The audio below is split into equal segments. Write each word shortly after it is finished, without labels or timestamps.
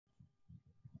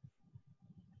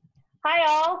Hi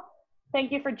all,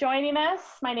 thank you for joining us.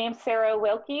 My name's Sarah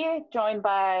Wilkey, joined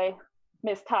by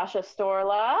Ms. Tasha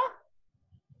Storla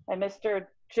and Mr.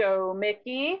 Joe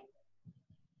Micke.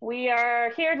 We are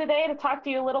here today to talk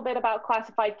to you a little bit about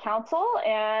Classified Council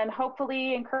and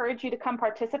hopefully encourage you to come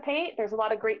participate. There's a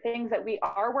lot of great things that we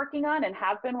are working on and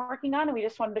have been working on, and we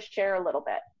just wanted to share a little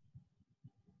bit.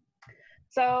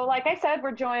 So like I said,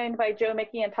 we're joined by Joe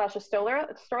Micke and Tasha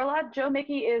Storla. Joe Micke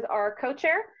is our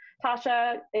co-chair.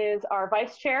 Tasha is our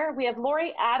vice chair. We have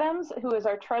Lori Adams, who is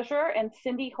our treasurer, and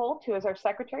Cindy Holt, who is our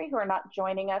secretary, who are not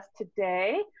joining us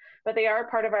today, but they are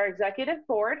part of our executive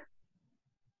board.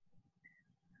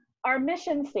 Our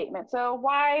mission statement. So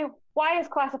why is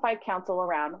Classified Council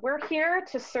around? We're here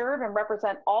to serve and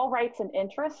represent all rights and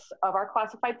interests of our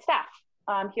classified staff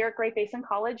here at Great Basin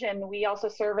College, and we also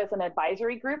serve as an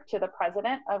advisory group to the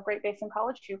president of Great Basin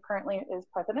College, who currently is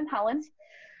President Helens,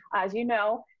 as you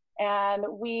know. And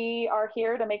we are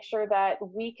here to make sure that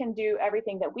we can do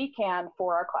everything that we can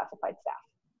for our classified staff.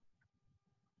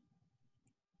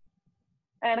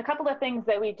 And a couple of things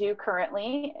that we do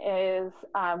currently is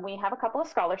we have a couple of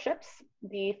scholarships.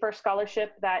 The first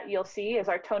scholarship that you'll see is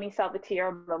our Tony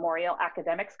Salvatierra Memorial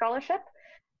Academic Scholarship.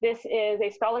 This is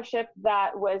a scholarship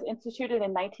that was instituted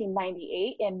in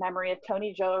 1998 in memory of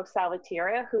Tony Joe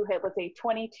Salvatierra, who was a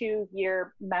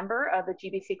 22-year member of the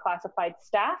GBC Classified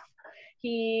staff.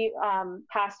 He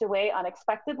passed away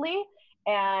unexpectedly,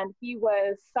 and he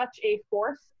was such a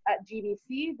force at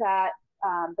GBC that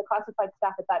the classified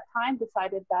staff at that time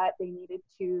decided that they needed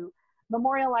to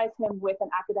memorialize him with an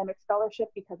academic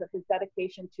scholarship because of his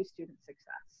dedication to student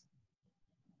success.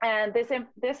 And this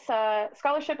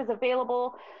scholarship is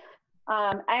available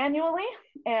annually,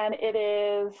 and it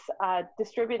is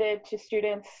distributed to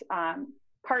students.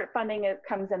 Part funding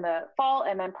comes in the fall,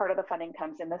 and then part of the funding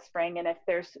comes in the spring. And if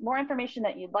there's more information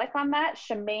that you'd like on that,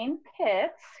 Shemaine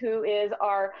Pitts, who is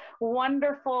our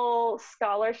wonderful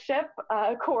scholarship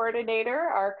coordinator,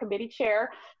 our committee chair,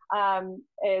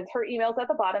 is her email's at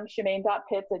the bottom,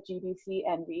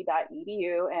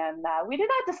 shemaine.pitts@gbcnv.edu. And we did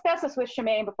not discuss this with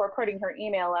Shemaine before putting her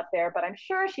email up there, but I'm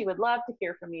sure she would love to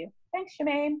hear from you. Thanks,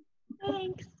 Shemaine.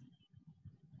 Thanks.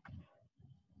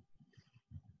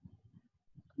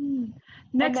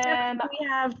 Next up, we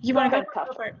have, you want to go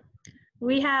for it?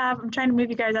 We have, I'm trying to move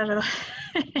you guys out of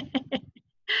the,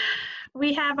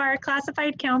 we have our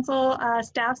Classified Council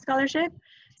staff scholarship.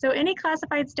 So any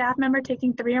classified staff member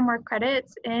taking 3 or more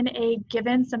credits in a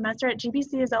given semester at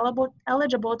GBC is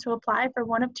eligible to apply for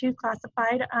one of 2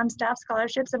 classified staff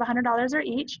scholarships of $100 or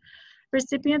each.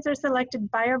 Recipients are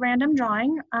selected by a random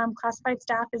drawing. Classified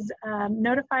staff is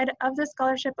notified of the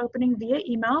scholarship opening via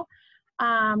email.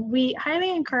 We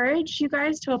highly encourage you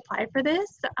guys to apply for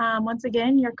this. Once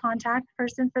again, your contact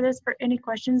person for this for any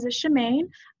questions is Shemaine.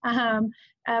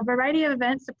 A variety of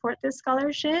events support this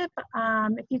scholarship.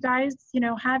 If you guys,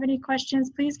 have any questions,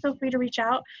 please feel free to reach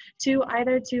out to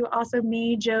either to also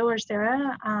me, Joe, or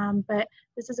Sarah. But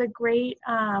this is a great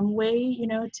way,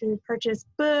 to purchase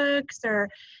books or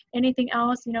anything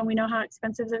else. We know how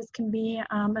expensive this can be,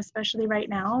 especially right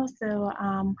now. So,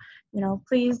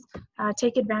 please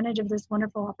take advantage of this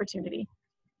wonderful opportunity.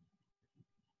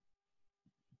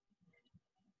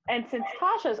 And since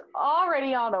Tasha's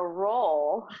already on a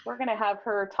roll, we're going to have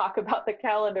her talk about the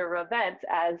calendar of events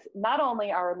as not only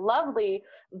our lovely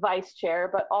vice chair,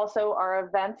 but also our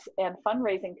events and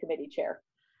fundraising committee chair.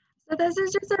 So this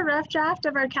is just a rough draft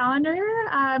of our calendar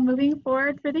moving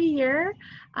forward for the year.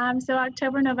 So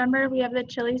October, November, we have the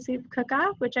chili soup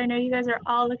cook-off, which I know you guys are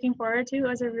all looking forward to. It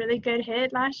was a really good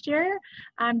hit last year.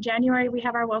 January, we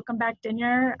have our welcome back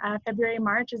dinner. February,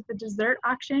 March is the dessert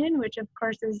auction, which of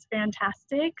course is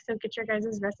fantastic. So get your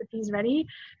guys' recipes ready.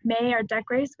 May, our deck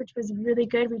race, which was really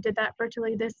good. We did that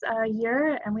virtually this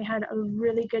year, and we had a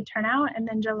really good turnout. And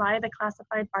then July, the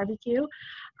classified barbecue.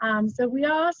 So we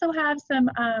also have some,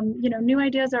 new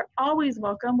ideas are always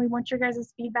welcome. We want your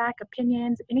guys' feedback,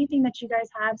 opinions, anything that you guys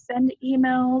have. Send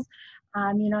emails,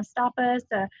 stop us,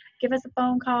 give us a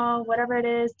phone call, whatever it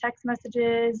is, text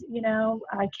messages,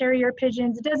 carrier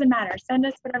pigeons, it doesn't matter. Send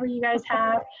us whatever you guys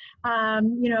have.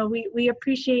 We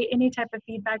appreciate any type of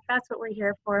feedback. That's what we're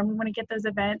here for. And we want to get those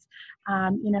events.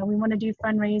 We want to do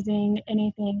fundraising,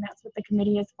 anything. That's what the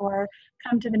committee is for.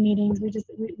 Come to the meetings.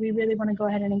 We really want to go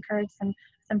ahead and encourage some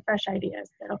fresh ideas.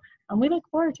 So we look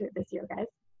forward to it this year, guys.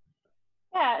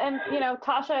 Yeah, and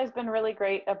Tasha has been really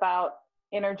great about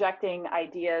interjecting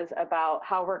ideas about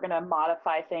how we're going to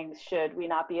modify things should we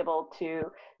not be able to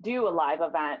do a live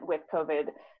event with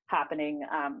COVID happening.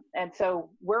 And so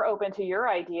we're open to your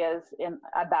ideas in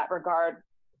that regard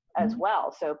as well.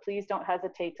 So please don't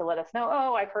hesitate to let us know,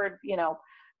 oh, I've heard,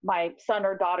 my son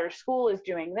or daughter's school is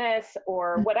doing this,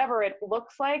 or whatever it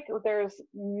looks like. There's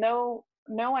no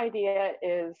idea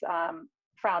is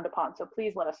frowned upon. So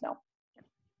please let us know.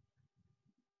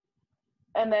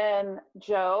 And then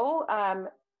Joe,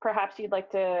 perhaps you'd like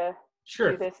to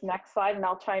Sure. do this next slide, and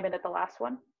I'll chime in at the last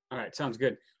one. All right, sounds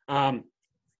good. All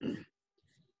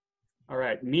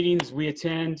right, meetings we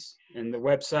attend and the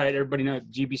website, everybody knows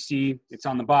GBC, it's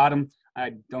on the bottom.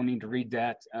 I don't need to read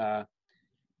that.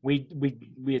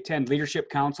 We attend Leadership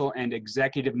Council and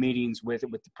executive meetings with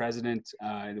the president.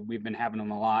 We've been having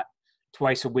them a lot,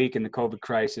 twice a week in the COVID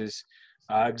crisis.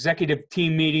 Executive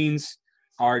team meetings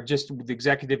are just the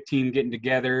executive team getting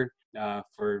together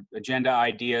for agenda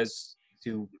ideas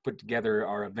to put together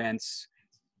our events.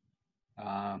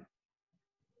 And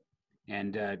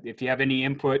if you have any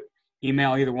input,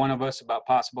 email either one of us about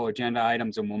possible agenda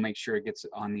items and we'll make sure it gets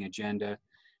on the agenda.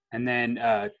 And then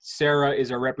Sarah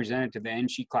is our representative of the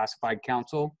GBC Classified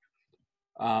Council.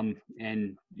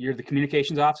 And you're the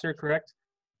communications officer, correct?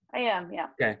 I am, yeah.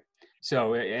 Okay.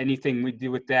 So anything we do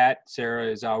with that, Sarah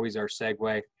is always our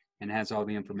segue and has all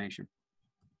the information.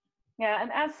 Yeah,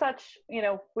 and as such, you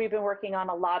know, we've been working on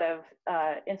a lot of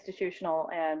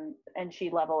institutional and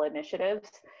GBC level initiatives,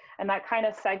 and that kind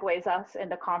of segues us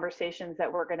into conversations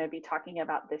that we're going to be talking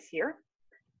about this year.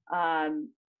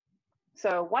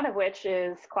 So one of which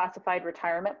is classified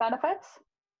retirement benefits.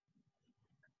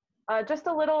 Just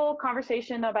a little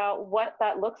conversation about what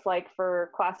that looks like for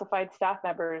classified staff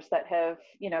members that have,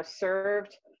 you know,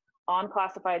 served on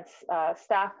classified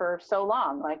staff for so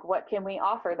long. Like, what can we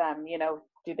offer them? You know,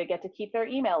 do they get to keep their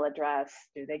email address?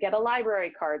 Do they get a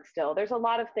library card still? There's a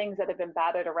lot of things that have been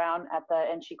batted around at the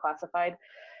GBC Classified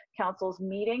Council's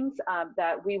meetings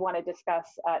that we want to discuss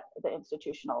at the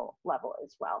institutional level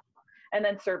as well. And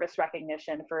then service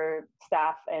recognition for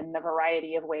staff in a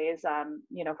variety of ways,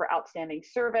 you know, for outstanding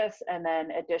service, and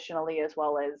then additionally as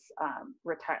well as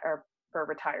for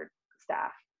retired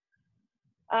staff.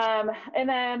 And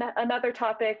then another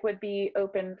topic would be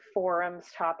open forums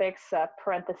topics,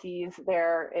 parentheses,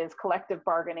 there is collective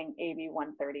bargaining AB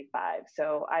 135.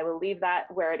 So I will leave that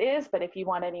where it is, but if you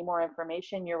want any more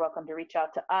information, you're welcome to reach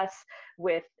out to us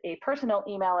with a personal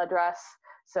email address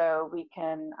so we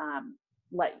can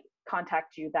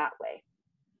contact you that way.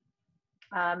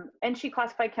 GBC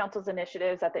Classified Council's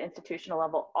initiatives at the institutional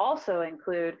level also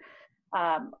include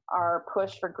our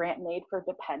push for grant and aid for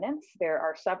dependents. There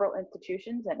are several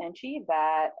institutions at GBC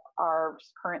that are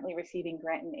currently receiving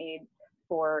grant and aid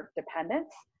for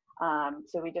dependents.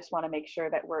 So we just want to make sure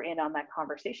that we're in on that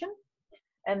conversation.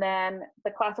 And then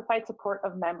the classified support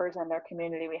of members and their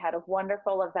community. We had a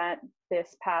wonderful event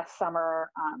this past summer,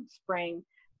 spring,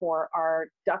 for our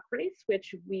duck race,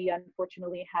 which we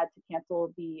unfortunately had to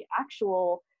cancel the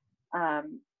actual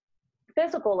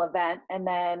physical event, and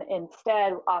then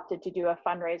instead opted to do a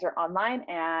fundraiser online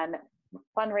and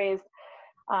fundraised.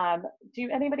 Do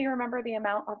anybody remember the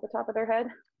amount off the top of their head?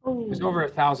 It was over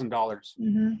 $1,000.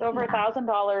 Mm-hmm. Over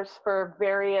 $1,000 for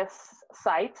various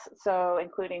sites, so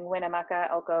including Winnemucca,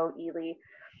 Elko, Ely,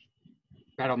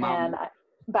 Battle Mountain. And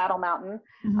Battle Mountain.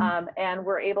 Mm-hmm. And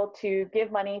we're able to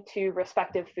give money to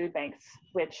respective food banks,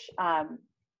 which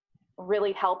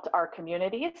really helped our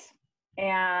communities.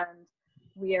 And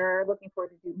we are looking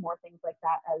forward to do more things like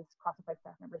that as classified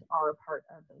staff members are a part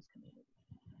of those communities.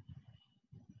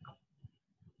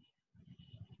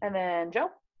 And then Joe,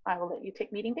 I will let you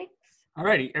take meeting dates. All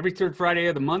righty, every third Friday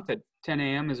of the month at 10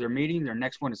 a.m. is our meeting. Our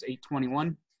next one is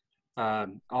 8/21.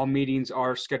 All meetings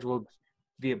are scheduled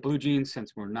via Blue Jeans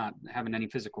since we're not having any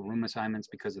physical room assignments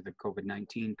because of the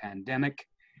COVID-19 pandemic.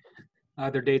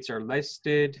 Other dates are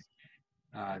listed.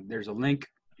 There's a link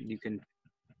you can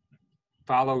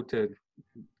follow to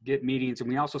get meetings, and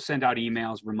we also send out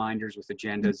emails, reminders with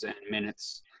agendas and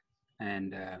minutes,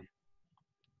 and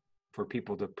for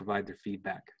people to provide their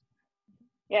feedback.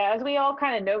 Yeah, as we all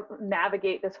kind of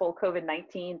navigate this whole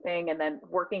COVID-19 thing and then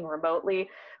working remotely,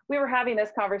 we were having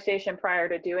this conversation prior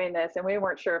to doing this, and we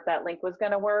weren't sure if that link was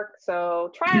going to work.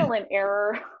 So trial and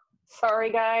error,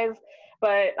 sorry guys,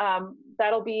 but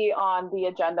that'll be on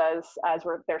the agendas as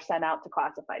they're sent out to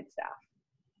classified staff.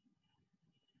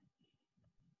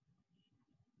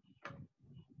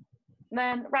 And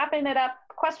then wrapping it up,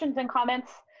 questions and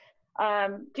comments.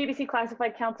 GBC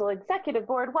Classified Council Executive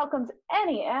Board welcomes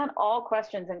any and all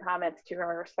questions and comments to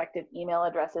our respective email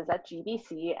addresses at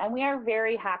GBC, and we are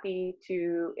very happy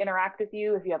to interact with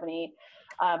you if you have any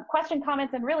question,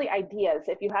 comments, and really ideas.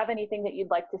 If you have anything that you'd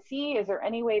like to see, is there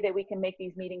any way that we can make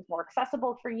these meetings more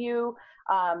accessible for you?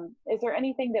 Is there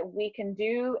anything that we can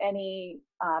do, any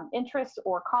interests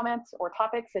or comments or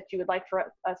topics that you would like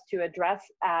for us to address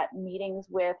at meetings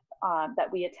with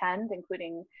that we attend,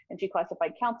 including NG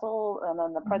Classified Council and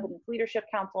then the President's Leadership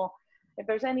Council? If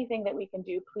there's anything that we can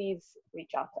do, please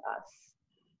reach out to us.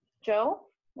 Joe,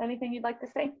 anything you'd like to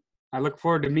say? I look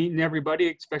forward to meeting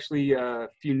everybody, especially a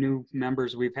few new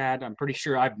members we've had. I'm pretty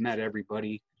sure I've met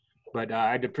everybody, but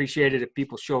I'd appreciate it if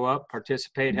people show up,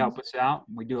 participate, help us out.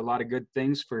 We do a lot of good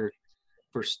things for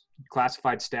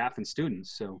classified staff and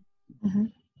students, so the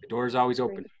door is always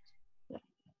open.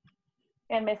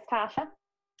 And Miss Tasha?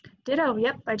 Ditto,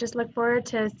 yep. I just look forward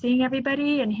to seeing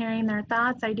everybody and hearing their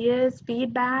thoughts, ideas,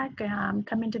 feedback,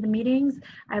 coming to the meetings.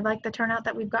 I like the turnout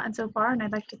that we've gotten so far, and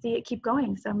I'd like to see it keep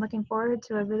going. So I'm looking forward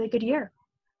to a really good year.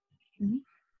 And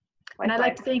I'd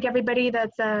like to thank everybody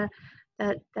that's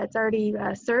already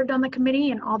served on the committee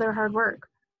and all their hard work.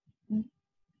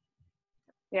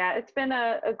 Yeah, it's been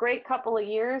a great couple of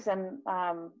years, and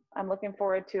I'm looking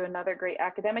forward to another great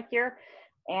academic year.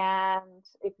 And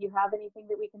if you have anything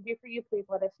that we can do for you, please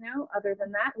let us know. Other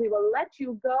than that, we will let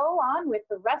you go on with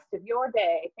the rest of your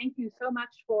day. Thank you so much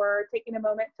for taking a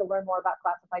moment to learn more about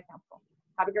Classified Council.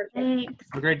 Have a great day. Thanks.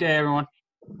 Have a great day, everyone.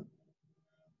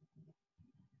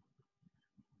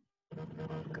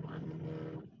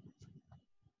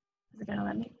 Is it gonna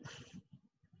let me?